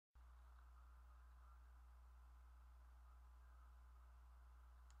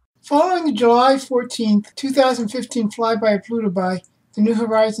Following the July 14th, 2015 flyby of Pluto by the New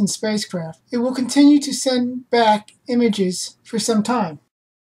Horizons spacecraft, it will continue to send back images for some time.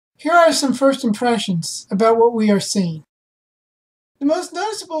 Here are some first impressions about what we are seeing. The most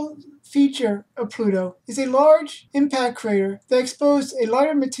noticeable feature of Pluto is a large impact crater that exposed a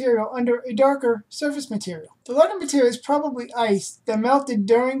lighter material under a darker surface material. The lighter material is probably ice that melted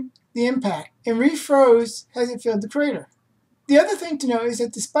during the impact and refroze as it filled the crater. The other thing to note is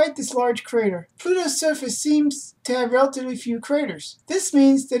that despite this large crater, Pluto's surface seems to have relatively few craters. This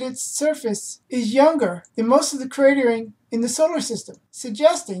means that its surface is younger than most of the cratering in the solar system,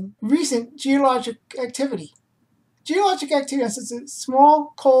 suggesting recent geologic activity. Geologic activity on such a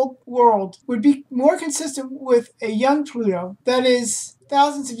small, cold world would be more consistent with a young Pluto that is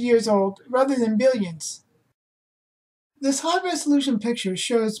thousands of years old rather than billions. This high-resolution picture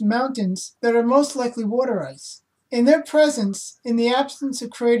shows mountains that are most likely water ice, and their presence in the absence of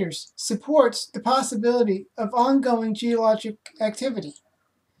craters supports the possibility of ongoing geologic activity.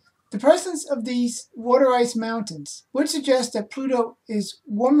 The presence of these water ice mountains would suggest that Pluto is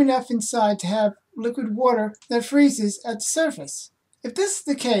warm enough inside to have liquid water that freezes at the surface. If this is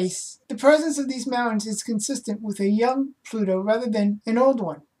the case, the presence of these mountains is consistent with a young Pluto rather than an old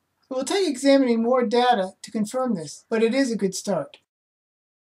one. It will take examining more data to confirm this, but it is a good start.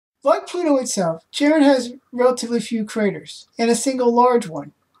 Like Pluto itself, Charon has relatively few craters, and a single large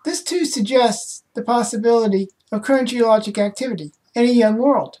one. This too suggests the possibility of current geologic activity in a young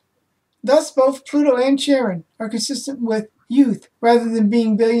world. Thus, both Pluto and Charon are consistent with youth rather than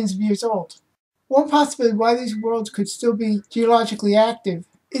being billions of years old. One possibility why these worlds could still be geologically active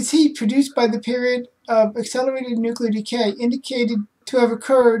is heat produced by the period of accelerated nuclear decay indicated to have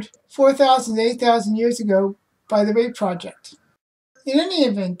occurred 4,000 to 8,000 years ago by the RAPE project. In any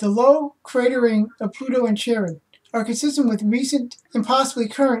event, the low cratering of Pluto and Charon are consistent with recent and possibly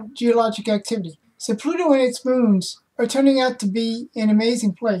current geologic activity, so Pluto and its moons are turning out to be an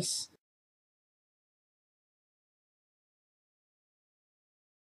amazing place.